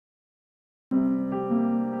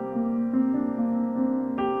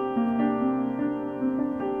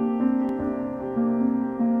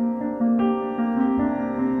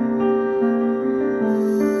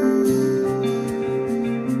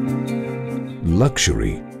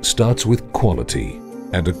Luxury starts with quality,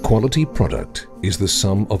 and a quality product is the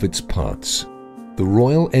sum of its parts. The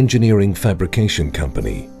Royal Engineering Fabrication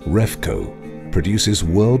Company, REFCO, produces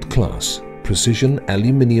world-class precision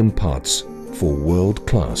aluminium parts for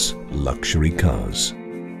world-class luxury cars.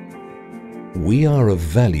 We are a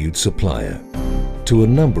valued supplier to a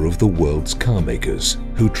number of the world's car makers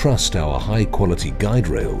who trust our high-quality guide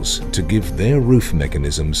rails to give their roof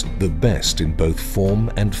mechanisms the best in both form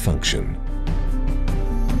and function.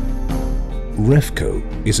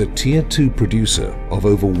 REFCO is a Tier 2 producer of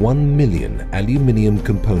over 1 million aluminium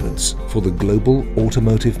components for the global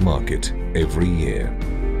automotive market every year.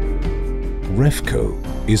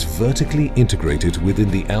 REFCO is vertically integrated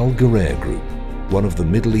within the Al Ghurair Group, one of the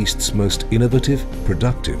Middle East's most innovative,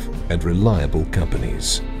 productive and reliable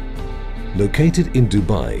companies. Located in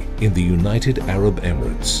Dubai in the United Arab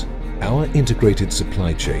Emirates, our integrated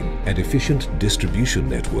supply chain and efficient distribution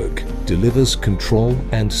network delivers control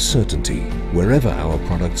and certainty wherever our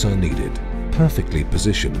products are needed, perfectly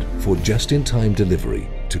positioned for just-in-time delivery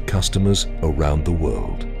to customers around the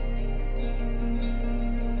world.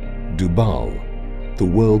 Dubal, the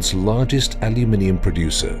world's largest aluminium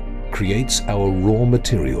producer, creates our raw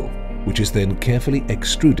material, which is then carefully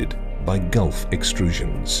extruded by Gulf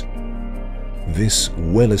extrusions. This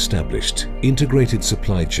well-established, integrated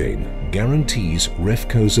supply chain guarantees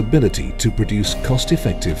REFCO's ability to produce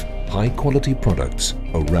cost-effective, high-quality products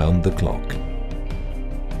around the clock.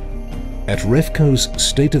 At REFCO's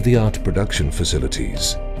state-of-the-art production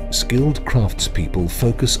facilities, skilled craftspeople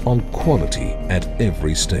focus on quality at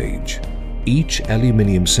every stage. Each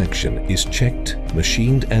aluminium section is checked,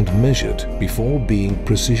 machined and measured before being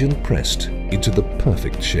precision pressed into the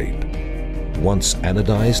perfect shape. Once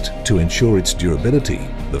anodized to ensure its durability,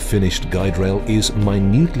 the finished guide rail is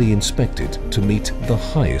minutely inspected to meet the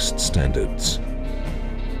highest standards.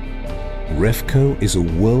 REFCO is a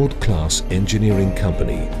world-class engineering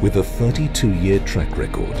company with a 32-year track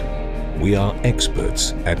record. We are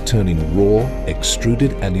experts at turning raw,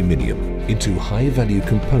 extruded aluminium into high-value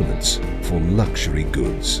components for luxury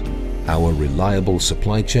goods. Our reliable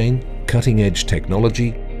supply chain, cutting-edge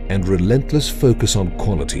technology, and relentless focus on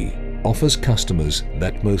quality offers customers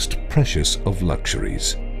that most precious of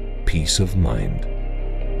luxuries, peace of mind.